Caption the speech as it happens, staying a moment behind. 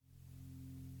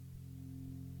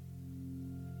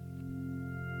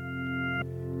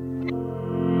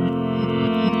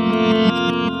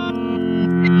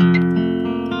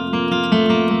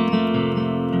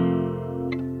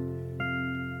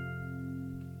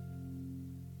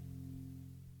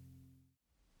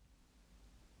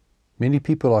Many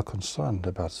people are concerned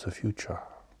about the future.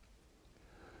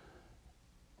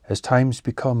 As times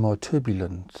become more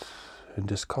turbulent and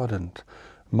discordant,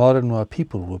 more and more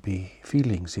people will be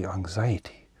feeling the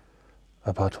anxiety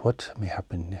about what may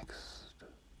happen next.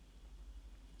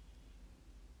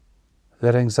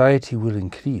 That anxiety will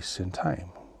increase in time,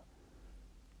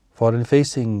 for in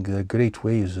facing the great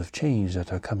waves of change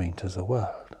that are coming to the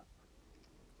world,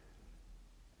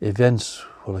 events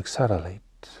will accelerate.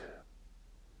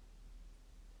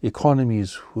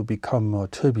 Economies will become more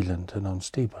turbulent and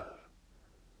unstable.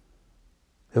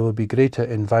 There will be greater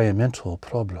environmental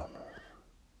problems.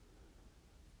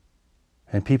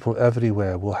 And people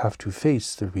everywhere will have to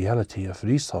face the reality of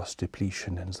resource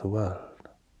depletion in the world.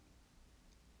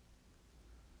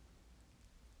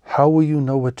 How will you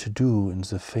know what to do in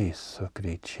the face of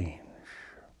great change?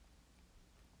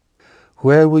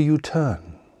 Where will you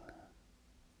turn?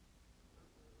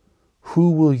 Who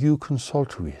will you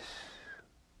consult with?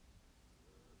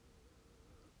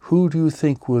 Who do you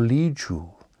think will lead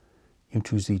you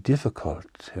into the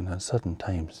difficult and uncertain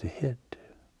times ahead?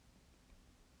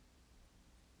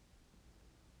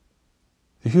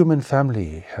 The human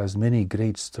family has many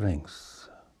great strengths,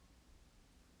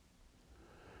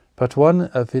 but one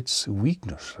of its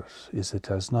weaknesses is it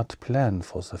does not plan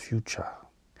for the future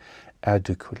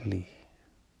adequately.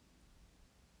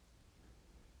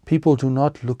 People do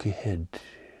not look ahead.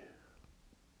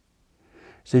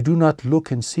 They do not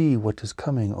look and see what is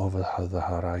coming over the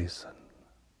horizon.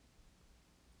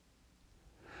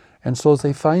 And so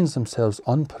they find themselves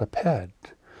unprepared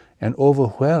and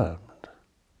overwhelmed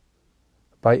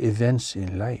by events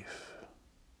in life,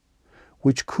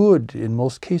 which could, in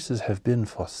most cases, have been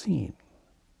foreseen.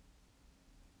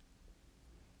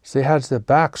 They had their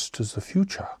backs to the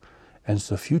future, and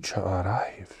the future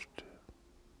arrived.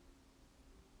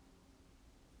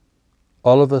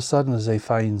 All of a sudden, they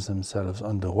find themselves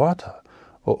underwater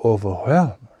or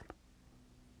overwhelmed,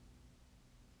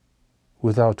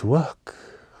 without work,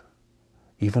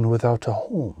 even without a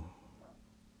home.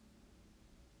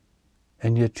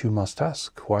 And yet you must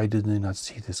ask, why did they not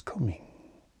see this coming?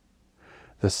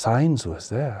 The signs was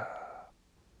there.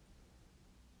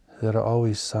 There are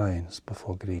always signs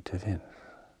before great events.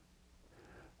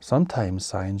 Sometimes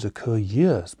signs occur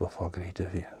years before great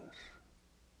events.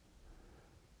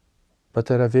 But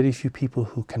there are very few people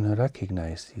who can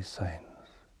recognize these signs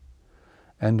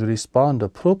and respond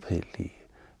appropriately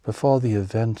before the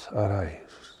event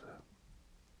arrives.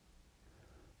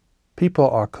 People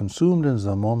are consumed in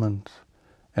the moment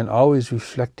and always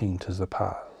reflecting to the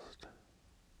past.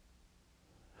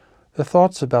 The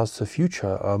thoughts about the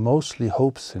future are mostly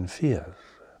hopes and fears.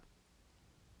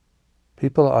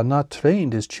 People are not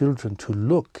trained as children to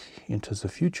look into the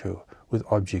future with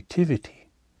objectivity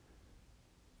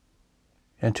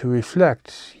and to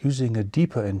reflect using a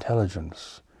deeper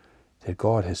intelligence that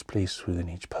God has placed within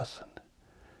each person,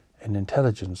 an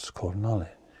intelligence called knowledge.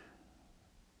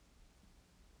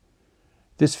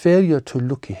 This failure to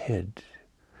look ahead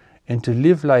and to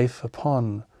live life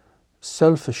upon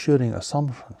self-assuring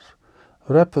assumptions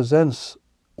represents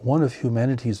one of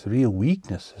humanity's real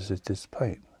weaknesses at this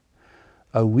point,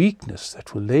 a weakness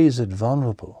that will lays it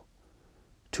vulnerable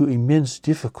to immense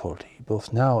difficulty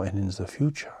both now and in the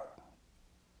future.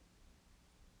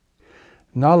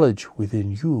 Knowledge within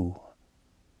you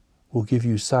will give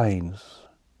you signs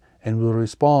and will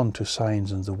respond to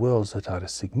signs in the world that are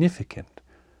significant.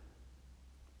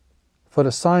 For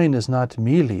a sign is not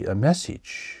merely a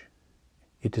message,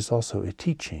 it is also a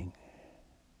teaching.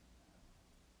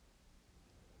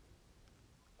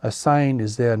 A sign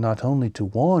is there not only to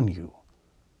warn you,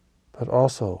 but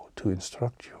also to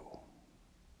instruct you.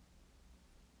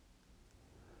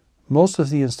 Most of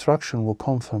the instruction will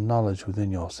come from knowledge within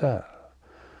yourself,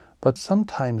 but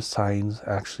sometimes signs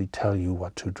actually tell you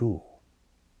what to do.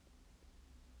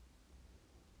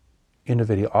 In a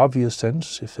very obvious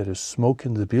sense, if there is smoke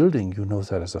in the building, you know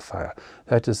there is a fire.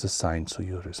 That is a sign, so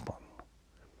you respond.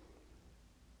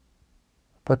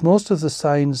 But most of the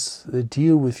signs that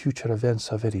deal with future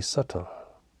events are very subtle.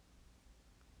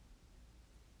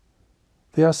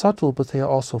 They are subtle, but they are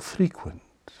also frequent.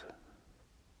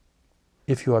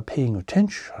 If you are paying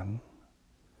attention,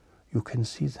 you can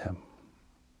see them.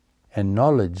 And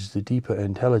knowledge, the deeper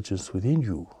intelligence within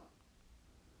you,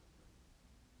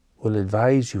 will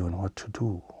advise you on what to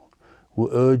do, will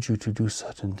urge you to do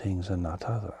certain things and not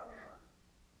others.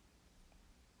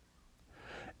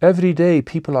 Every day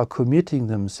people are committing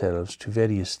themselves to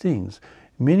various things,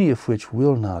 many of which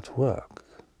will not work.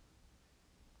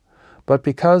 But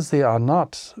because they are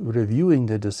not reviewing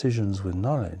their decisions with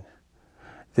knowledge,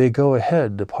 they go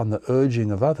ahead upon the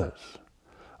urging of others,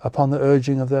 upon the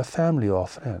urging of their family or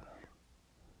friends,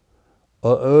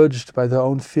 or urged by their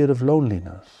own fear of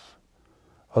loneliness,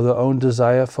 or their own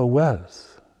desire for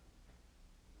wealth.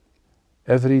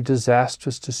 Every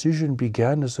disastrous decision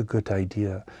began as a good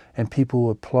idea, and people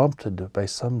were prompted by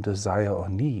some desire or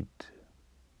need.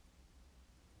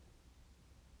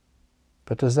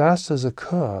 But disasters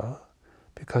occur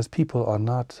because people are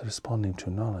not responding to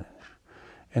knowledge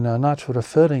and are not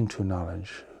referring to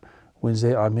knowledge when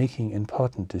they are making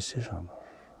important decisions.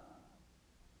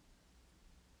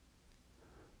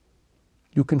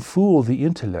 You can fool the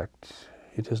intellect.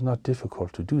 It is not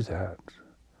difficult to do that.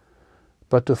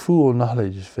 But to fool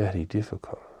knowledge is very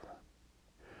difficult.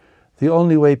 The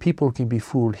only way people can be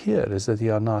fooled here is that they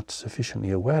are not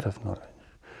sufficiently aware of knowledge.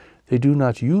 They do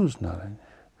not use knowledge.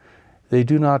 They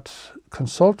do not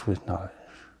consult with knowledge.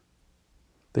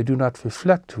 They do not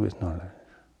reflect with knowledge.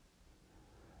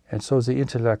 And so the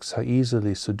intellects are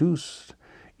easily seduced,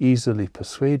 easily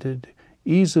persuaded,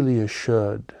 easily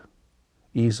assured,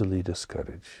 easily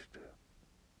discouraged.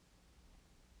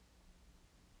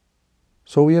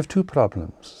 So we have two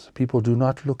problems. People do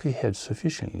not look ahead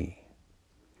sufficiently,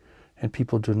 and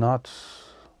people do not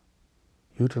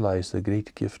utilize the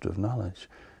great gift of knowledge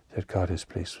that God has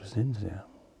placed within them.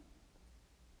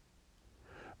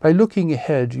 By looking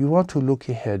ahead, you want to look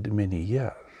ahead many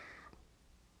years,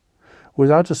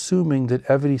 without assuming that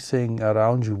everything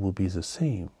around you will be the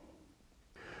same,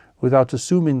 without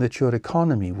assuming that your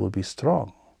economy will be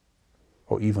strong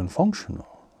or even functional,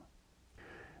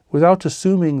 without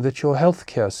assuming that your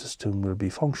healthcare system will be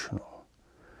functional,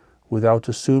 without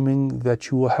assuming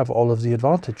that you will have all of the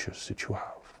advantages that you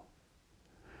have.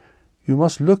 You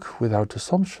must look without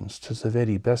assumptions to the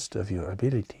very best of your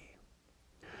ability.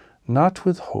 Not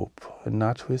with hope and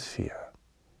not with fear,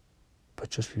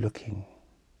 but just looking.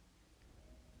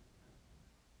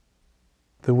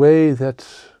 The way that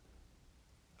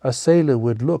a sailor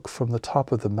would look from the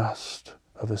top of the mast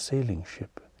of a sailing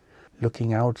ship,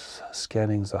 looking out,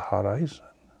 scanning the horizon,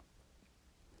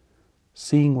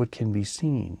 seeing what can be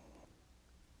seen.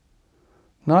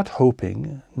 Not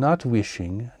hoping, not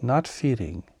wishing, not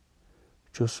fearing,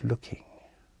 just looking.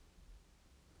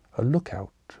 A lookout.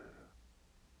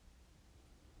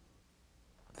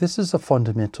 This is a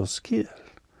fundamental skill.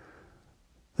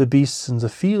 The beasts in the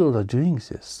field are doing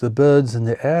this. The birds in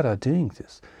the air are doing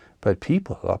this. But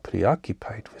people are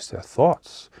preoccupied with their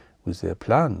thoughts, with their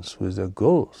plans, with their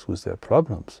goals, with their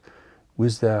problems,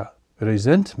 with their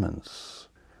resentments,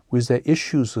 with their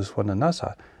issues with one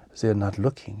another. They are not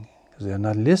looking. They are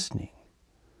not listening.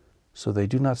 So they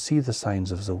do not see the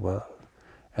signs of the world.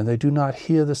 And they do not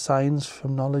hear the signs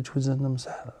from knowledge within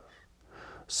themselves.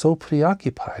 So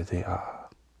preoccupied they are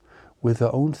with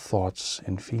their own thoughts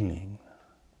and feelings.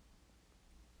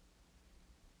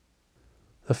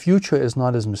 The future is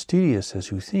not as mysterious as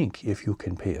you think if you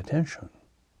can pay attention.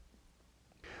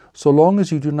 So long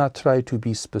as you do not try to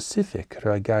be specific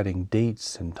regarding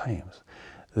dates and times,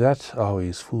 that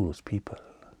always fools people.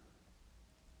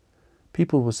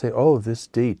 People will say, oh, this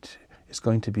date is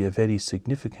going to be a very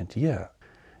significant year.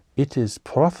 It is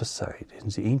prophesied in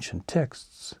the ancient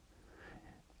texts,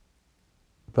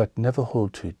 but never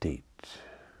hold to a date.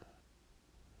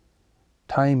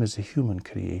 Time is a human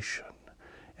creation,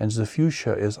 and the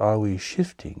future is always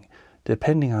shifting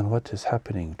depending on what is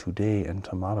happening today and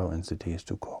tomorrow and the days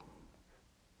to come.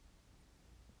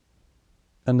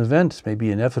 An event may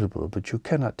be inevitable, but you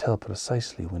cannot tell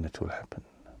precisely when it will happen.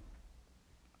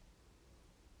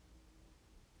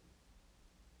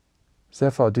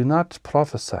 Therefore, do not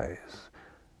prophesy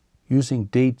using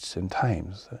dates and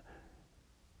times.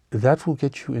 That will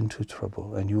get you into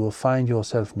trouble, and you will find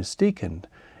yourself mistaken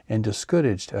and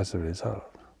discouraged as a result.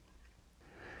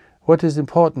 What is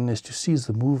important is to see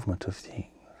the movement of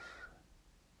things.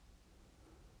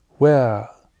 Where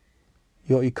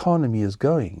your economy is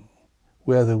going,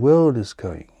 where the world is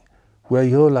going, where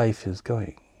your life is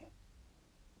going,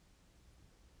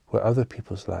 where other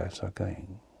people's lives are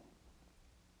going.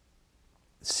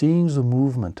 Seeing the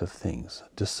movement of things,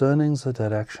 discerning the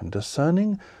direction,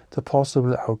 discerning the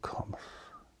possible outcomes.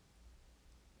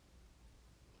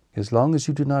 As long as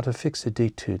you do not affix a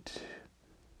date to it,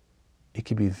 it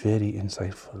can be very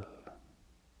insightful.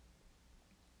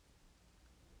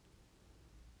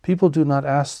 People do not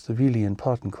ask the really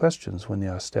important questions when they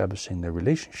are establishing their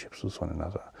relationships with one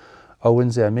another, or when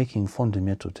they are making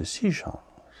fundamental decisions,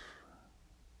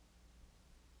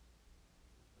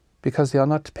 because they are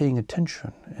not paying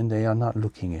attention and they are not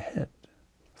looking ahead.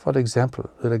 For example,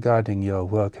 regarding your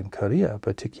work and career,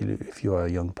 particularly if you are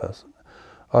a young person,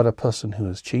 or a person who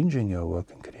is changing your work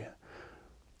and career,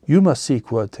 You must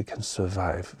seek work that can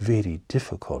survive very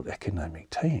difficult economic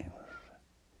times.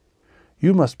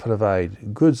 You must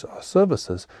provide goods or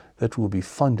services that will be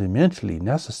fundamentally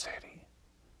necessary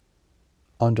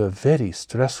under very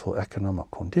stressful economic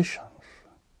conditions.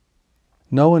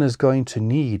 No one is going to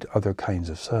need other kinds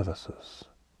of services.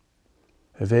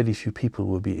 Very few people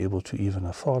will be able to even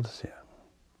afford them.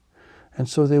 And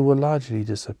so they will largely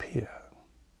disappear.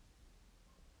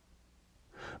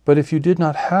 But if you did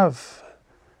not have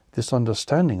this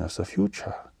understanding of the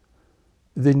future,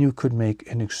 then you could make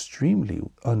an extremely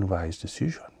unwise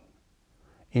decision.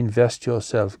 Invest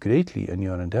yourself greatly in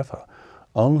your endeavor,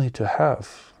 only to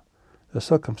have the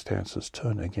circumstances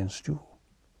turn against you.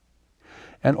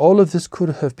 And all of this could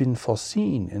have been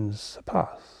foreseen in the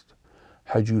past,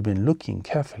 had you been looking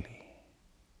carefully.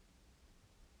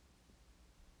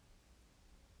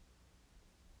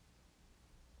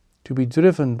 To be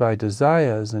driven by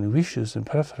desires and wishes and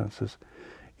preferences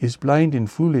is blind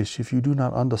and foolish if you do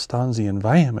not understand the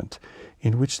environment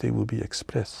in which they will be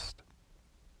expressed.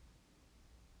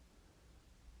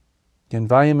 The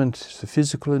environment, the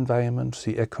physical environment,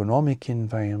 the economic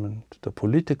environment, the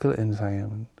political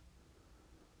environment,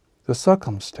 the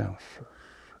circumstances.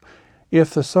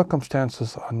 If the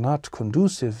circumstances are not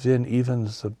conducive, then even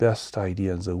the best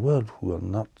idea in the world will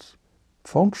not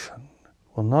function,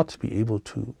 will not be able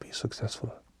to be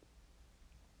successful.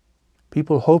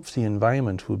 People hope the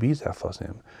environment will be there for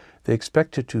them. They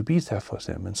expect it to be there for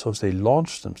them, and so they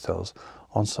launch themselves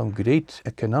on some great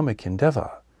economic endeavor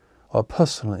or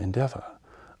personal endeavor,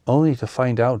 only to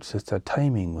find out that their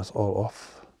timing was all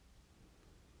off,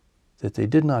 that they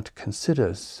did not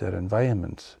consider their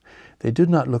environment. They did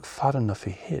not look far enough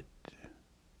ahead.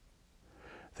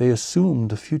 They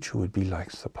assumed the future would be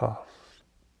like the past.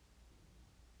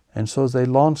 And so they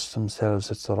launched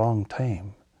themselves at the wrong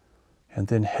time and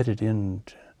then headed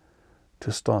into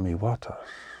stormy waters.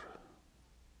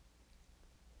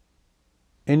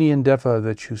 Any endeavor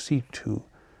that you seek to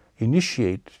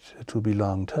initiate to be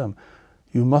long-term,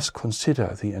 you must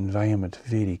consider the environment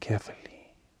very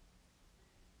carefully,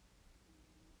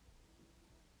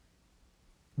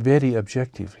 very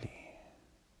objectively,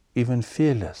 even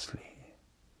fearlessly.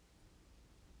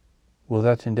 Will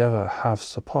that endeavor have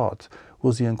support?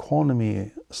 Will the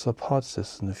economy support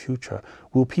this in the future?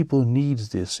 Will people need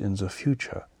this in the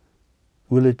future?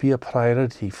 Will it be a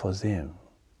priority for them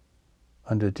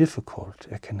under difficult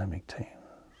economic times?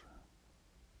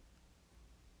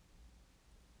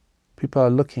 People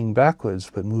are looking backwards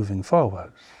but moving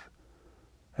forwards.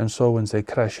 And so when they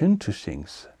crash into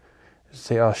things,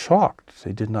 they are shocked.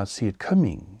 They did not see it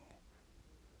coming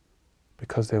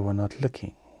because they were not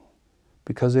looking,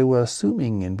 because they were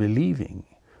assuming and believing,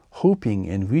 hoping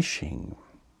and wishing,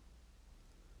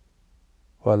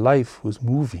 while life was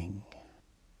moving.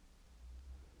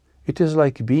 It is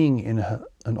like being in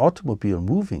an automobile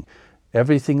moving.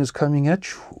 Everything is coming at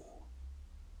you.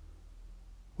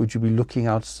 Would you be looking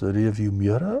out the rearview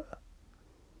mirror?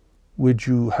 Would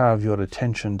you have your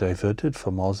attention diverted for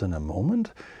more than a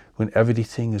moment when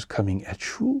everything is coming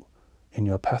at you in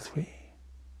your pathway?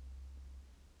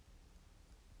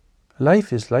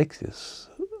 Life is like this,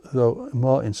 though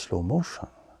more in slow motion.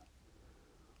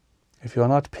 If you are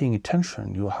not paying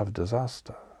attention, you will have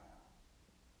disaster.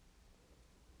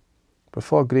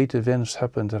 Before great events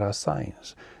happen, there are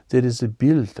signs. There is a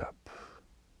build-up.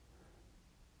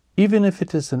 Even if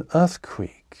it is an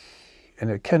earthquake, and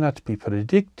it cannot be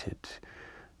predicted,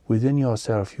 within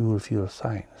yourself you will feel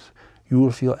signs. You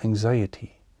will feel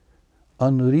anxiety,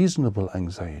 unreasonable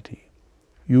anxiety.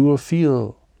 You will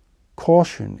feel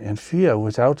caution and fear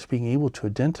without being able to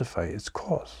identify its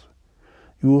cause.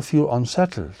 You will feel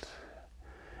unsettled.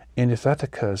 And if that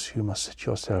occurs, you must sit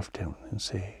yourself down and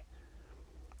say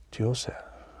to yourself,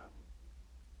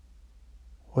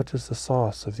 what is the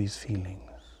source of these feelings?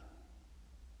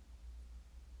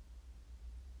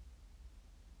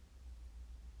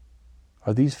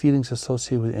 Are these feelings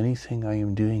associated with anything I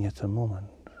am doing at the moment?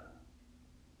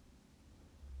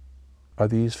 Are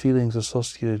these feelings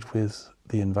associated with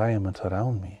the environment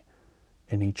around me?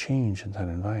 Any change in that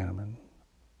environment?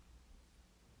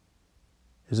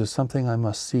 Is it something I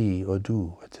must see or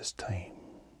do at this time?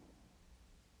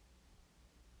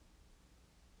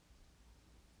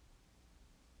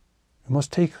 We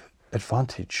must take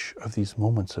advantage of these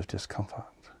moments of discomfort.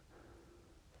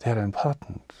 They are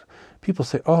important. People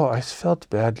say, oh, I felt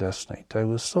bad last night. I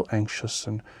was so anxious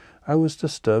and I was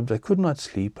disturbed. I could not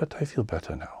sleep, but I feel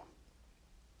better now.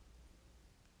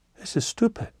 This is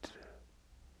stupid.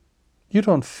 You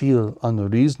don't feel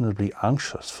unreasonably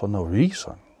anxious for no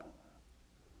reason.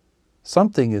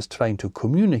 Something is trying to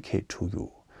communicate to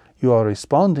you. You are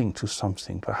responding to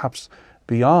something perhaps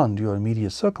beyond your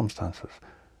immediate circumstances,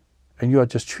 and you are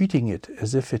just treating it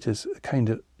as if it is kind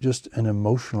of just an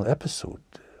emotional episode.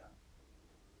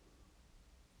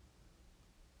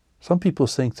 Some people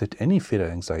think that any fear or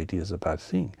anxiety is a bad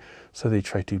thing, so they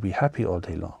try to be happy all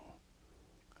day long.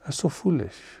 That's so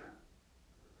foolish.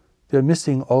 They're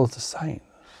missing all the signs.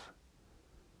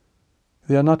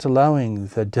 They are not allowing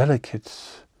the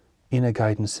delicate inner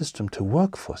guidance system to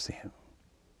work for them.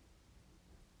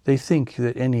 They think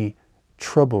that any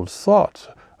troubled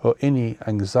thought or any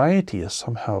anxiety is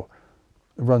somehow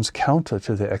runs counter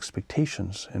to their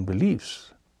expectations and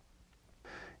beliefs.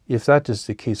 If that is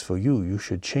the case for you, you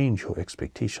should change your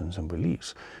expectations and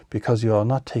beliefs, because you are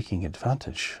not taking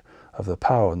advantage of the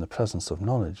power and the presence of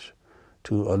knowledge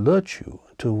to alert you,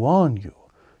 to warn you,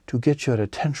 to get your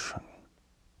attention,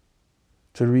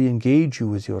 to re-engage you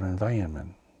with your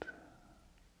environment.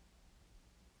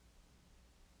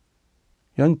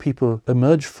 Young people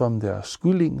emerge from their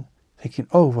schooling thinking,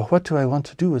 oh, well, what do I want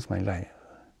to do with my life?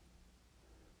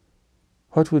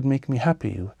 What would make me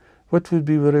happy? What would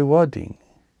be rewarding?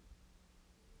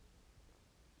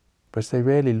 But they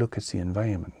rarely look at the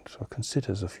environment or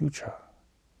consider the future.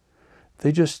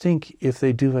 They just think if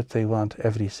they do what they want,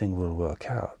 everything will work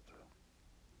out.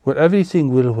 Well, everything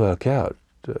will work out,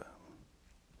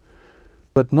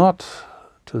 but not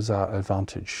to their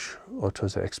advantage or to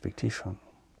their expectation.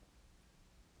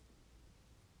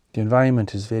 The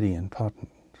environment is very important.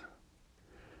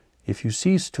 If you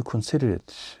cease to consider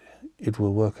it, it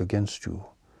will work against you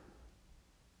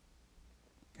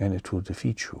and it will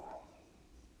defeat you.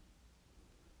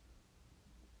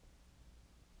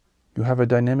 You have a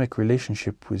dynamic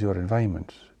relationship with your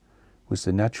environment, with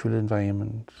the natural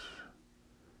environment,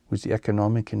 with the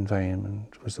economic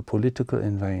environment, with the political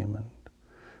environment,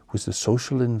 with the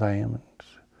social environment,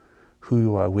 who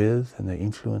you are with and their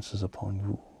influences upon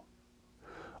you.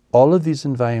 All of these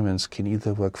environments can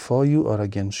either work for you or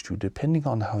against you, depending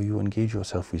on how you engage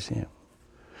yourself with them,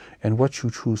 and what you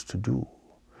choose to do,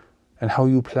 and how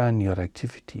you plan your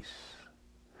activities,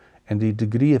 and the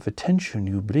degree of attention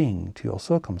you bring to your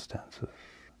circumstances.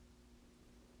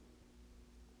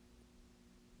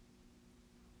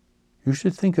 You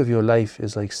should think of your life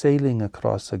as like sailing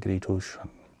across a great ocean.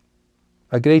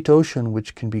 A great ocean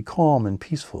which can be calm and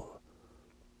peaceful,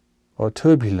 or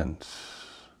turbulent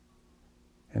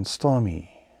and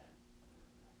stormy,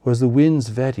 where the winds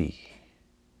vary,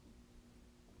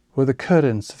 where the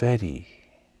currents vary.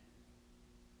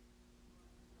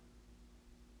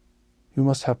 You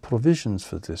must have provisions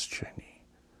for this journey.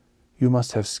 You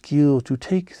must have skill to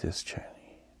take this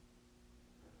journey.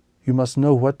 You must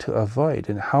know what to avoid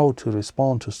and how to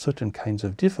respond to certain kinds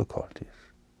of difficulties.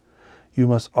 You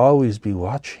must always be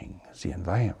watching the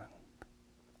environment.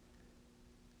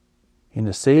 In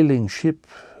a sailing ship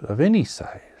of any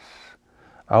size,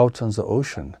 out on the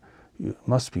ocean, you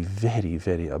must be very,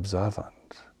 very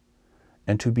observant,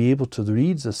 and to be able to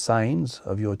read the signs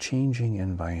of your changing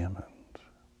environment.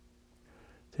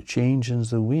 The change in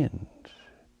the wind,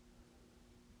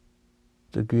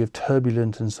 the degree of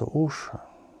turbulence in the ocean,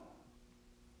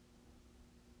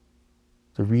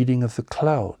 the reading of the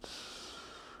clouds.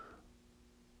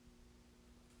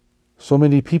 So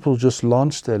many people just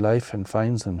launch their life and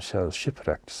find themselves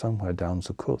shipwrecked somewhere down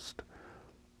the coast,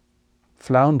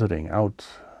 floundering out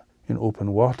in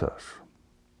open waters.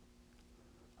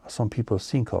 Some people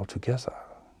sink altogether.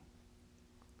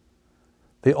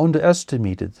 They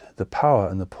underestimated the power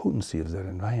and the potency of their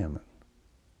environment.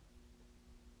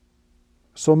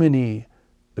 So many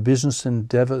business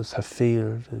endeavors have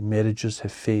failed, marriages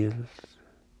have failed,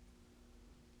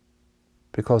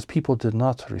 because people did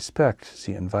not respect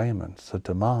the environment, the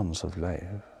demands of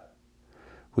life,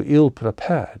 were ill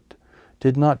prepared,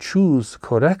 did not choose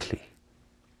correctly,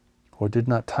 or did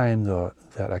not time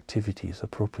their activities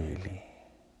appropriately.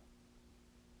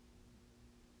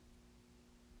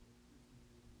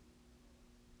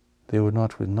 They were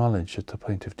not with knowledge at the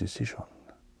point of decision,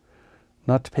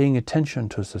 not paying attention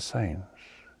to the signs,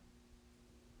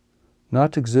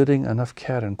 not exerting enough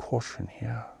care and caution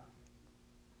here.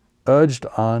 Urged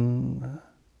on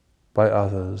by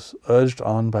others, urged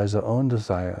on by their own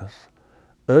desires,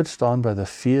 urged on by the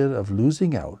fear of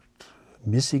losing out,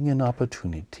 missing an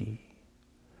opportunity.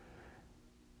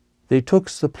 They took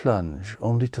the plunge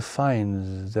only to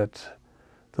find that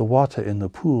the water in the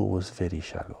pool was very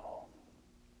shallow.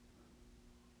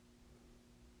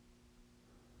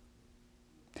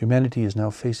 Humanity is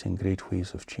now facing great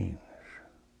waves of change,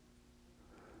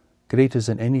 greater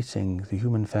than anything the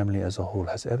human family as a whole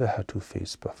has ever had to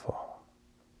face before.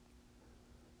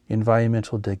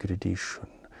 Environmental degradation,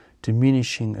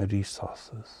 diminishing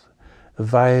resources,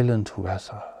 violent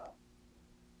weather,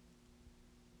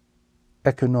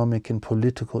 economic and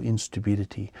political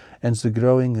instability, and the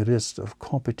growing risk of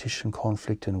competition,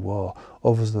 conflict, and war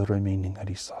over the remaining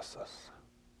resources.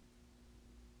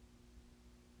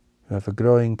 You have a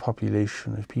growing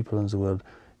population of people in the world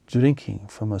drinking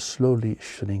from a slowly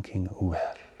shrinking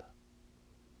well.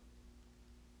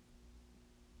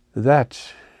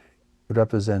 That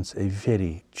represents a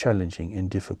very challenging and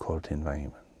difficult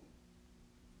environment.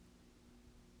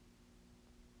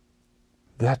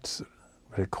 That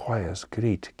requires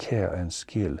great care and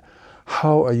skill.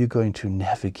 How are you going to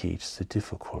navigate the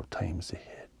difficult times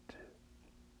ahead?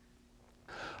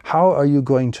 How are you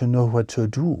going to know what to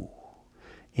do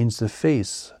in the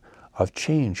face of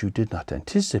change you did not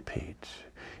anticipate,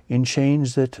 in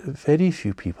change that very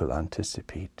few people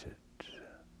anticipated?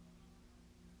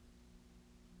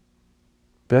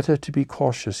 Better to be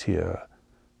cautious here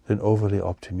than overly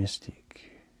optimistic.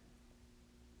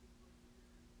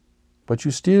 But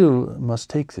you still must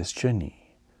take this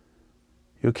journey.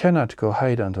 You cannot go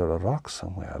hide under a rock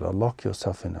somewhere or lock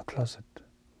yourself in a closet.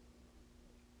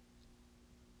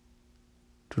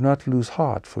 Do not lose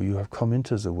heart, for you have come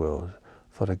into the world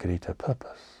for a greater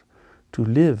purpose, to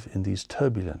live in these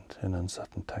turbulent and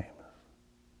uncertain times.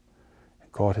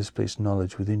 God has placed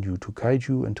knowledge within you to guide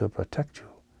you and to protect you,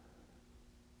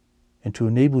 and to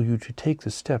enable you to take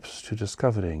the steps to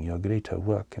discovering your greater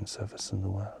work and service in the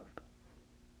world.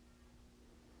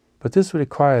 But this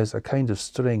requires a kind of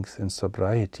strength and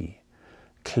sobriety,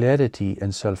 clarity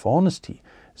and self-honesty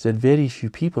that very few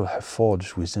people have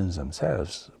forged within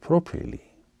themselves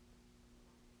appropriately.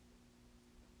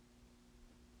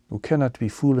 You cannot be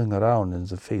fooling around in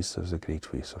the face of the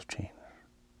great waves of change.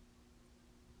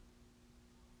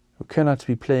 You cannot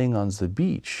be playing on the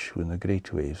beach when the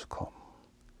great waves come,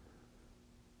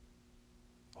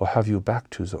 or have your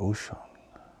back to the ocean.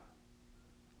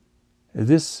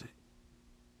 This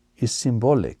is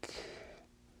symbolic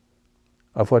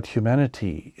of what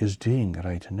humanity is doing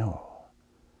right now.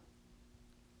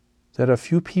 There are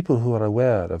few people who are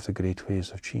aware of the great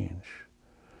waves of change,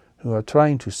 who are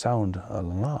trying to sound an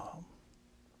alarm.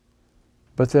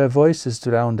 But their voice is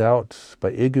drowned out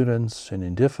by ignorance and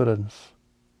indifference,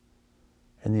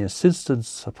 and the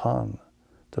insistence upon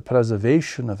the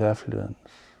preservation of affluence.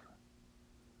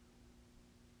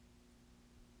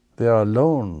 They are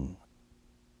alone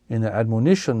in their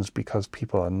admonitions because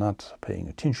people are not paying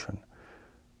attention,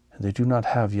 and they do not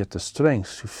have yet the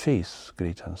strength to face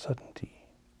great uncertainty,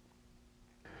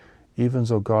 even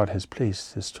though God has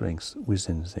placed His strength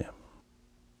within them.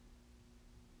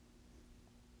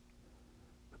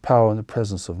 The power and the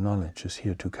presence of knowledge is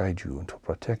here to guide you and to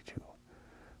protect you,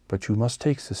 but you must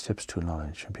take the steps to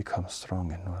knowledge and become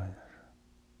strong in knowledge.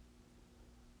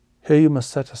 Here you must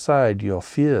set aside your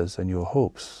fears and your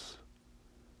hopes,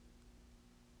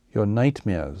 your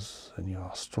nightmares and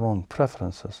your strong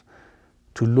preferences,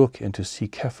 to look and to see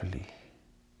carefully,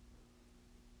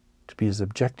 to be as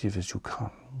objective as you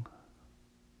can,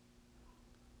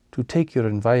 to take your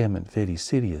environment very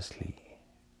seriously,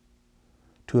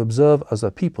 to observe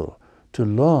other people, to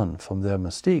learn from their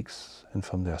mistakes and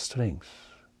from their strengths,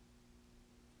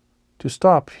 to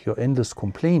stop your endless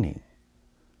complaining,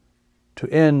 to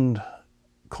end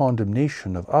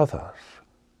condemnation of others,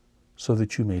 so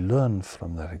that you may learn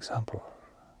from their example.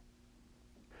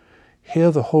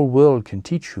 Here the whole world can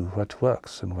teach you what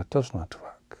works and what does not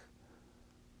work,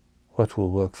 what will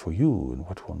work for you and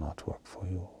what will not work for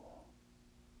you.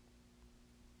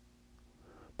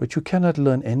 But you cannot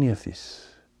learn any of this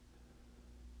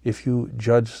if you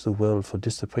judge the world for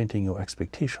disappointing your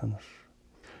expectations,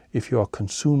 if you are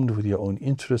consumed with your own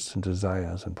interests and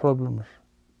desires and problems,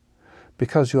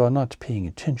 because you are not paying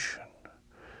attention.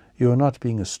 You are not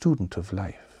being a student of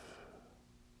life.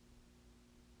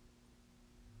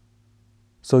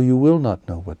 So you will not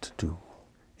know what to do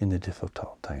in the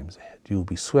difficult times ahead. You will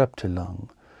be swept along.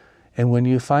 And when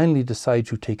you finally decide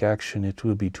to take action, it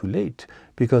will be too late,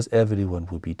 because everyone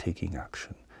will be taking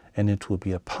action. And it will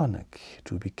be a panic.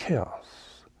 It will be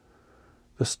chaos.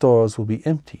 The stores will be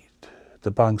emptied.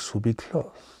 The banks will be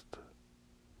closed.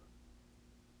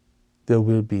 There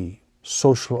will be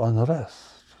social unrest.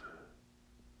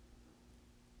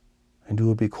 And you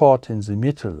will be caught in the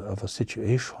middle of a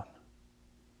situation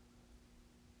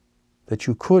that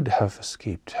you could have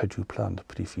escaped had you planned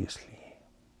previously.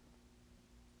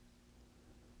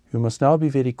 You must now be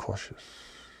very cautious.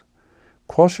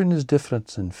 Caution is different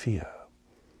than fear.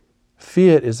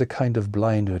 Fear is a kind of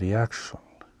blind reaction,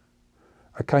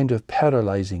 a kind of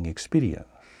paralyzing experience.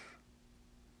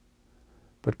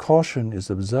 But caution is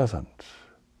observant.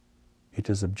 It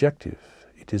is objective.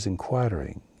 It is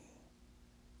inquiring.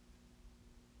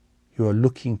 You are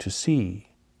looking to see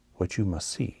what you must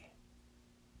see.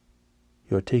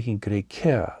 You are taking great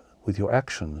care with your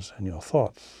actions and your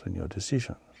thoughts and your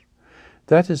decisions.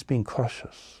 That is being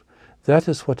cautious. That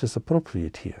is what is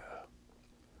appropriate here.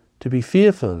 To be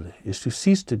fearful is to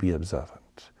cease to be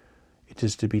observant. It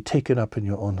is to be taken up in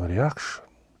your own reaction.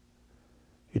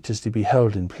 It is to be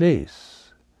held in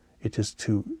place. It is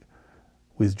to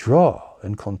withdraw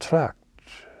and contract.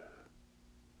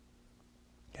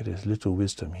 There is little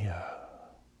wisdom here.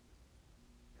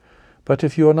 But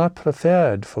if you are not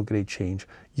prepared for great change,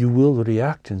 you will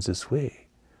react in this way.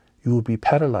 You will be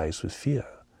paralyzed with fear.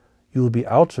 You will be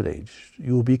outraged.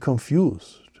 You will be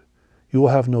confused. You will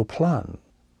have no plan.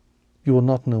 You will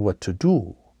not know what to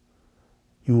do.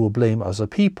 You will blame other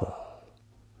people.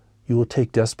 You will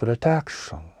take desperate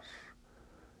actions.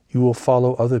 You will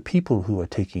follow other people who are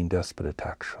taking desperate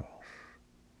actions.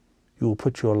 You will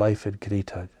put your life at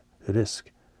greater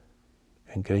risk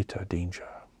and greater danger.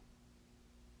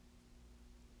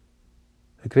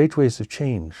 The great ways of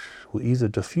change will either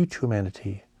defeat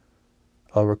humanity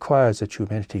or requires that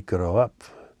humanity grow up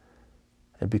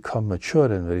and become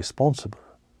mature and responsible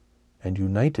and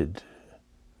united.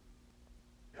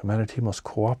 Humanity must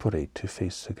cooperate to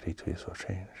face the great ways of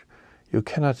change. You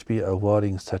cannot be a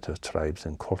warring set of tribes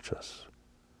and cultures,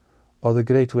 or the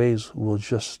great ways will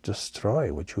just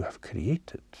destroy what you have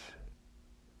created.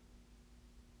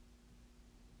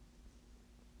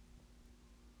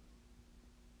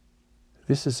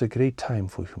 This is a great time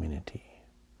for humanity.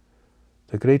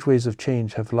 The great ways of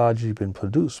change have largely been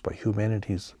produced by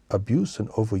humanity's abuse and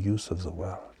overuse of the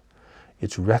world,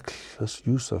 its reckless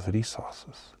use of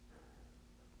resources,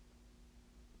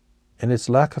 and its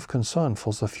lack of concern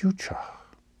for the future,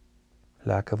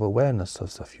 lack of awareness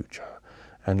of the future,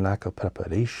 and lack of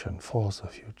preparation for the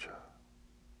future.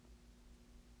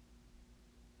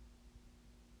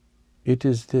 It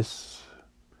is this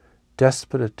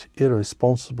desperate,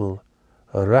 irresponsible,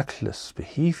 reckless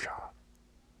behavior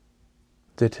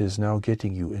that is now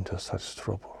getting you into such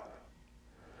trouble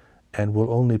and will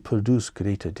only produce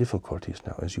greater difficulties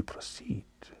now as you proceed.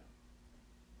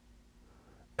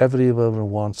 Everyone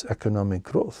wants economic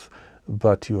growth,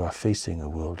 but you are facing a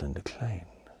world in decline.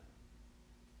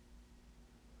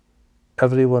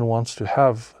 Everyone wants to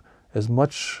have as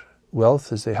much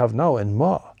wealth as they have now and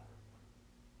more,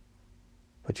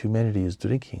 but humanity is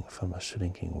drinking from a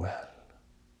shrinking well.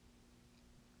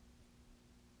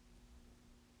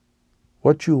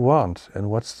 What you want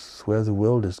and where the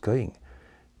world is going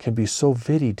can be so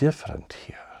very different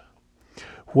here.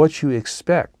 What you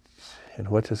expect and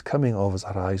what is coming over the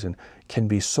horizon can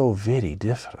be so very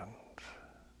different.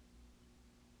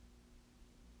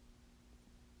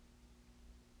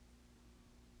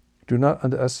 Do not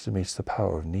underestimate the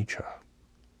power of nature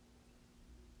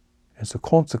and the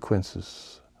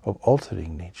consequences of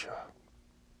altering nature.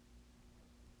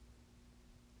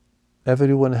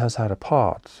 Everyone has had a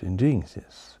part in doing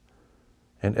this,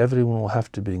 and everyone will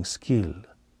have to bring skill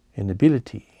and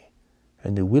ability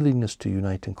and the willingness to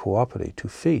unite and cooperate to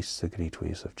face the great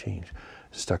ways of change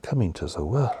that start coming to the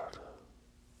world.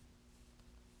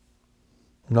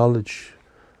 Knowledge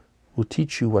will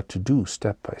teach you what to do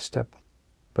step by step,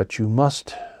 but you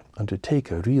must undertake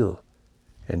a real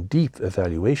and deep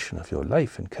evaluation of your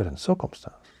life and current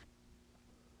circumstance.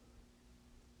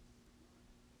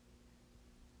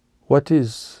 What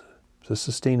is the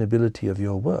sustainability of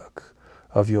your work,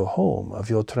 of your home, of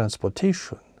your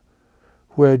transportation?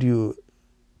 Where do you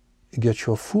get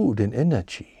your food and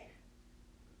energy?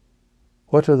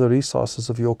 What are the resources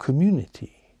of your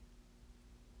community?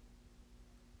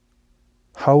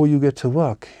 How will you get to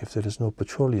work if there is no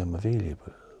petroleum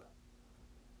available?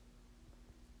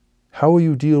 How will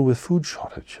you deal with food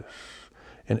shortages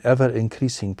and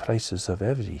ever-increasing prices of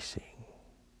everything?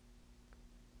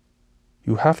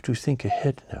 You have to think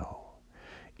ahead now.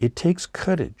 It takes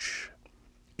courage.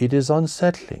 It is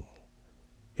unsettling.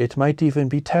 It might even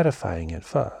be terrifying at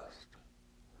first.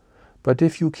 But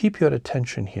if you keep your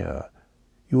attention here,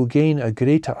 you will gain a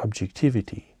greater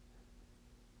objectivity,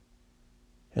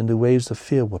 and the waves of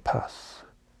fear will pass.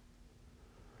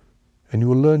 And you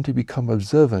will learn to become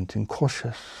observant and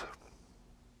cautious,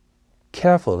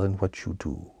 careful in what you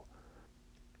do.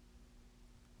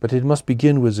 But it must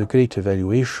begin with a great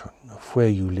evaluation of where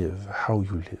you live, how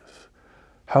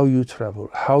you travel,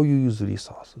 how you use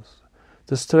resources,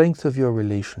 the strength of your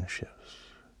relationships.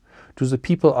 Do the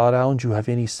people around you have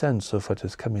any sense of what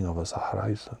is coming over the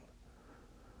horizon?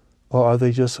 Or are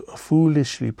they just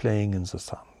foolishly playing in the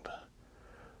sand,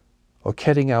 or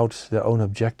carrying out their own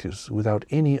objectives without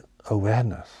any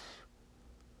awareness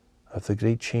of the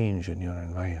great change in your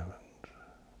environment?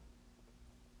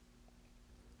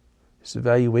 This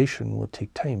evaluation will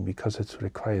take time because it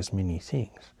requires many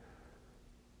things.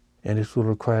 And it will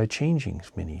require changing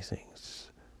many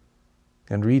things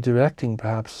and redirecting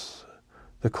perhaps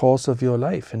the course of your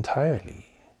life entirely.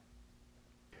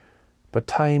 But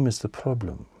time is the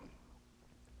problem.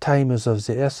 Time is of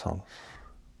the essence.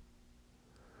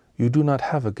 You do not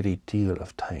have a great deal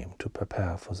of time to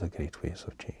prepare for the great ways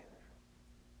of change.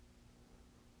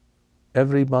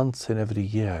 Every month and every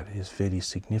year is very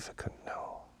significant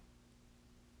now.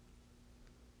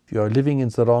 If you are living in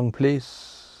the wrong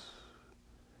place,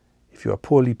 if you are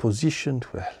poorly positioned,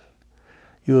 well,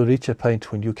 you will reach a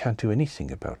point when you can't do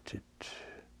anything about it,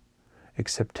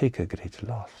 except take a great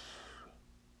loss.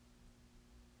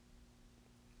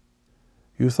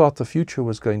 You thought the future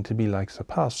was going to be like the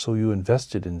past, so you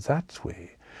invested in that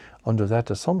way, under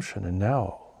that assumption, and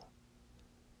now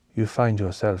you find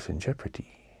yourself in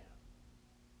jeopardy.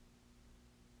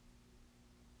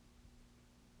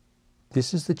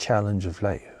 This is the challenge of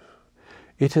life.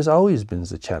 It has always been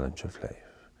the challenge of life.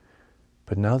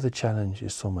 But now the challenge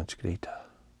is so much greater.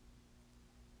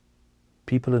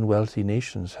 People in wealthy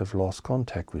nations have lost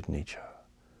contact with nature.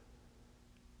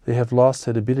 They have lost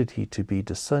their ability to be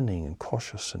discerning and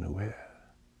cautious and aware.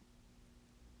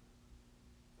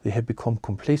 They have become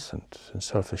complacent and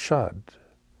self-assured,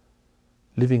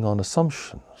 living on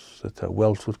assumptions that their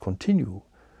wealth would continue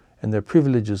and their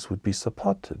privileges would be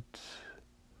supported,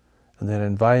 and their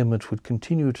environment would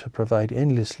continue to provide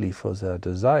endlessly for their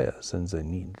desires and their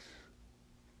needs.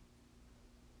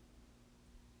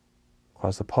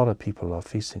 Whilst the poorer people are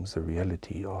facing the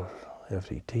reality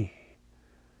every day.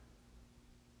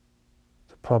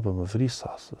 The problem of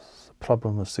resources, the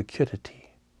problem of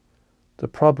security, the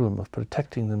problem of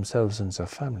protecting themselves and their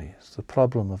families, the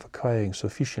problem of acquiring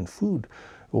sufficient food,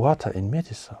 water, and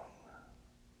medicine.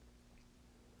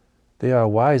 They are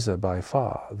wiser by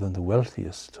far than the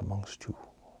wealthiest amongst you.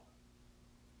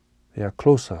 They are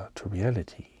closer to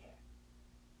reality.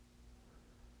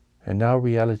 And now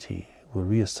reality will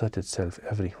reassert itself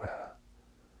everywhere,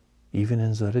 even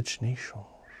in the rich nations.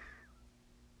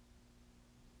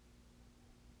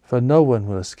 For no one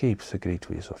will escape the great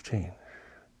ways of change.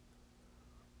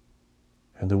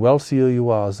 And the wealthier you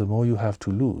are, the more you have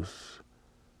to lose,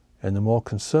 and the more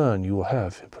concern you will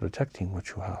have in protecting what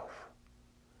you have.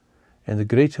 And the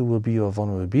greater will be your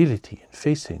vulnerability in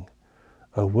facing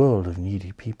a world of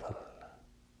needy people.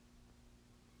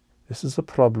 This is a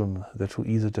problem that will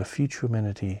either defeat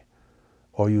humanity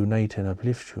or unite and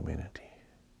uplift humanity.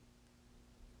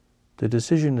 The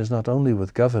decision is not only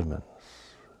with governments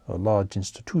or large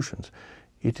institutions,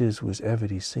 it is with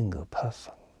every single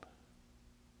person.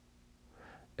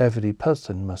 Every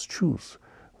person must choose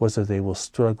whether they will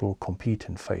struggle, compete,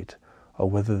 and fight, or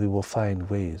whether they will find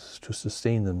ways to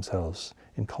sustain themselves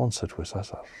in concert with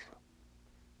others.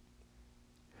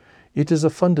 It is a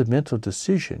fundamental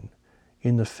decision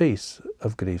in the face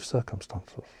of grave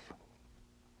circumstances.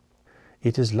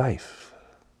 It is life.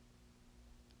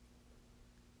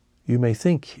 You may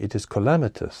think it is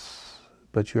calamitous,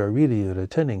 but you are really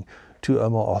returning to a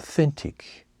more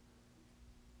authentic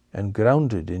and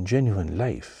grounded in genuine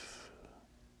life.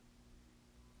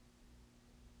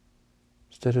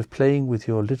 Instead of playing with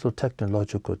your little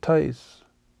technological toys,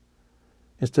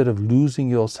 instead of losing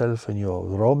yourself in your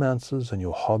romances and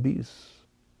your hobbies,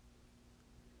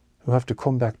 you have to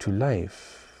come back to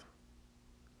life,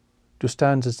 to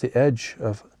stand at the edge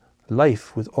of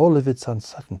life with all of its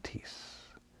uncertainties,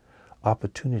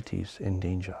 opportunities, and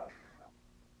dangers.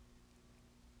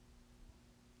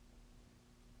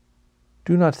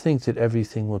 Do not think that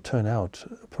everything will turn out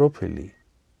appropriately.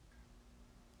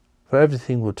 For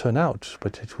everything will turn out,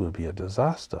 but it will be a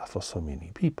disaster for so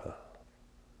many people.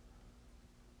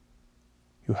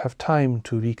 You have time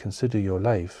to reconsider your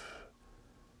life,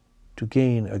 to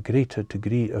gain a greater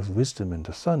degree of wisdom and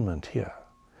discernment here.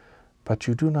 But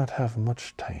you do not have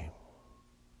much time.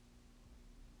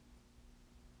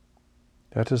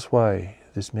 That is why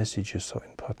this message is so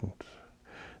important.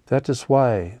 That is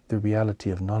why the reality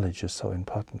of knowledge is so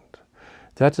important.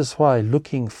 That is why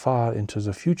looking far into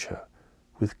the future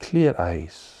with clear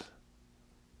eyes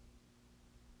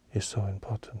is so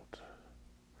important.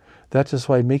 That is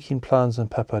why making plans and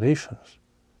preparations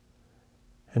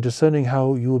and discerning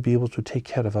how you will be able to take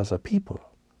care of other people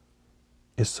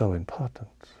is so important.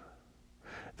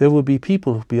 There will be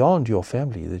people beyond your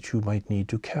family that you might need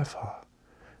to care for.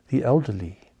 The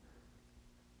elderly,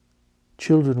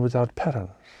 children without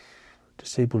parents,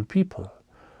 disabled people,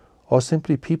 or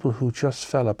simply people who just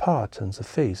fell apart in the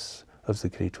face of the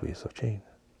great ways of change.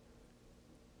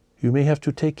 You may have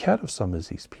to take care of some of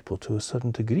these people to a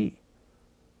certain degree.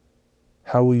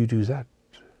 How will you do that?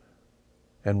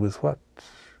 and with what?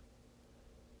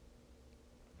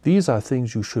 These are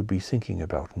things you should be thinking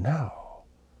about now,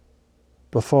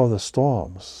 before the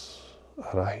storms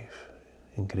arrive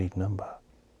in great number.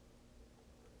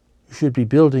 You should be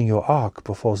building your ark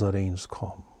before the rains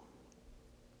come,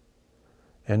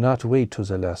 and not wait till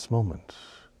the last moment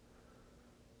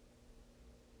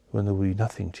when there will be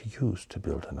nothing to use to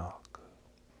build an ark.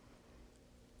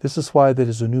 This is why there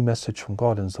is a new message from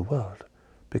God in the world,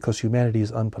 because humanity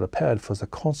is unprepared for the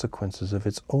consequences of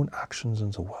its own actions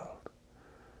in the world.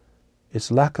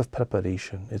 Its lack of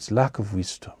preparation, its lack of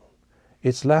wisdom,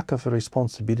 its lack of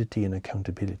responsibility and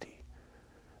accountability,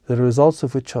 the results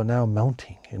of which are now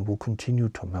mounting and will continue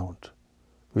to mount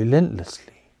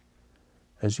relentlessly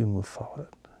as you move forward.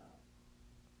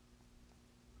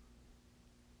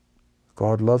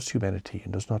 God loves humanity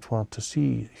and does not want to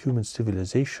see human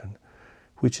civilization,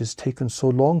 which has taken so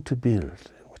long to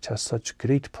build, which has such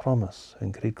great promise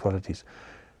and great qualities.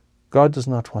 God does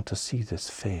not want to see this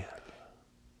fail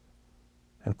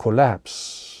and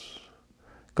collapse.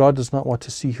 God does not want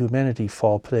to see humanity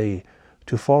fall prey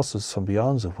to forces from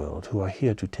beyond the world who are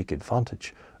here to take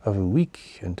advantage of a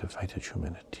weak and divided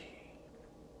humanity.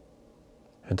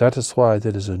 And that is why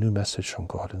there is a new message from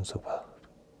God in the world.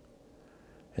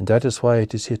 And that is why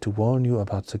it is here to warn you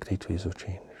about the great ways of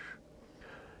change.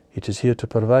 It is here to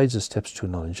provide the steps to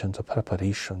knowledge and the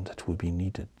preparation that will be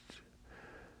needed.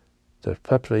 The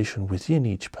preparation within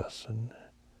each person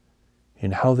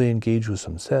in how they engage with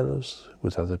themselves,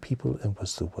 with other people, and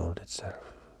with the world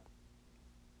itself.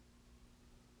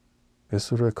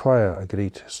 This will require a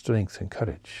great strength and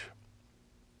courage.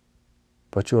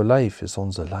 But your life is on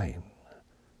the line,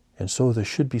 and so there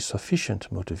should be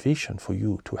sufficient motivation for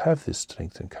you to have this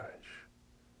strength and courage.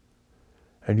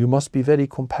 And you must be very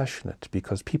compassionate,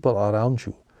 because people around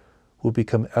you will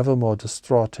become ever more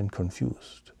distraught and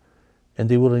confused, and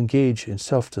they will engage in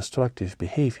self-destructive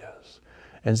behaviors,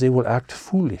 and they will act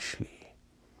foolishly,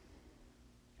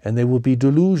 and they will be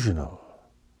delusional.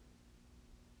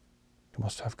 You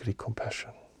must have great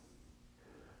compassion,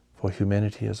 for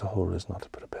humanity as a whole is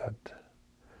not prepared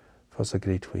for the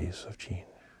great ways of change.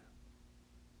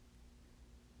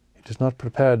 It is not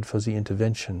prepared for the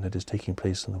intervention that is taking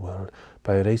place in the world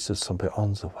by races from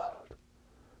beyond the world.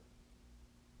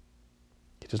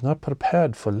 It is not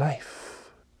prepared for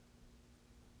life,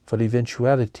 for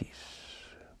eventualities.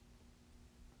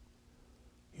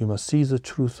 You must see the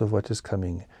truth of what is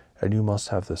coming, and you must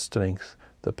have the strength,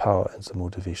 the power, and the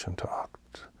motivation to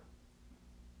act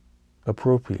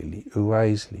appropriately,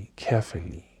 wisely,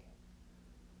 carefully,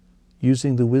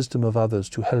 using the wisdom of others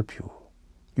to help you,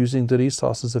 using the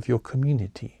resources of your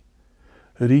community,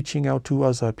 reaching out to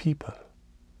other people.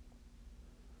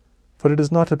 For it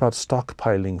is not about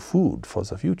stockpiling food for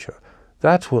the future.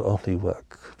 That will only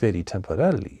work very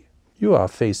temporarily. You are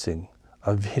facing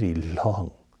a very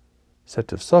long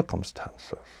set of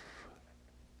circumstances.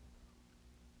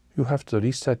 You have to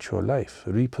reset your life,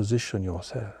 reposition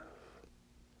yourself.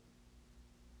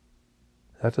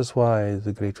 That is why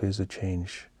the great ways of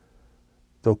change,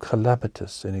 though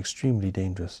calamitous and extremely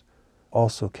dangerous,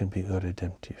 also can be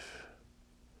redemptive.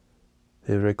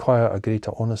 They require a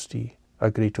greater honesty, a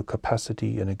greater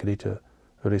capacity, and a greater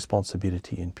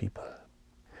responsibility in people.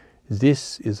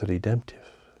 This is redemptive,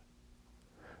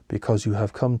 because you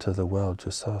have come to the world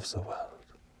to serve the world.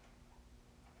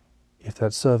 If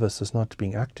that service is not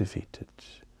being activated,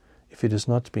 if it is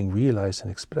not being realized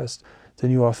and expressed, then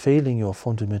you are failing your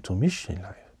fundamental mission in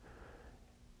life.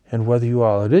 And whether you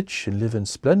are rich and live in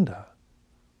splendor,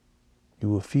 you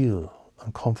will feel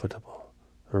uncomfortable,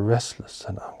 restless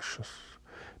and anxious,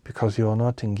 because you are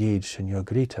not engaged in your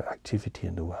greater activity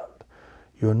in the world.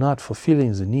 You are not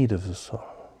fulfilling the need of the soul.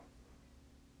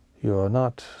 You are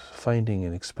not finding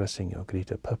and expressing your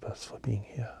greater purpose for being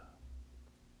here.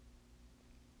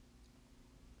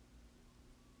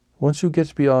 Once you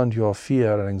get beyond your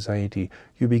fear and anxiety,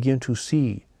 you begin to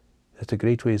see that the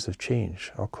great ways of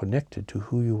change are connected to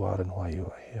who you are and why you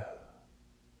are here.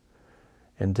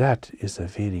 And that is a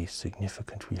very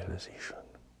significant realization.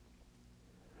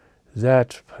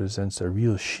 That presents a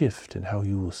real shift in how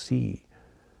you will see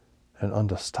and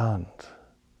understand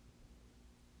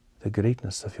the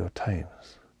greatness of your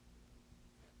times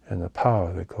and the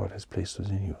power that God has placed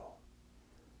within you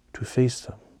to face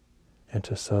them and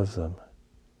to serve them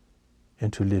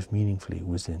and to live meaningfully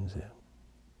within them.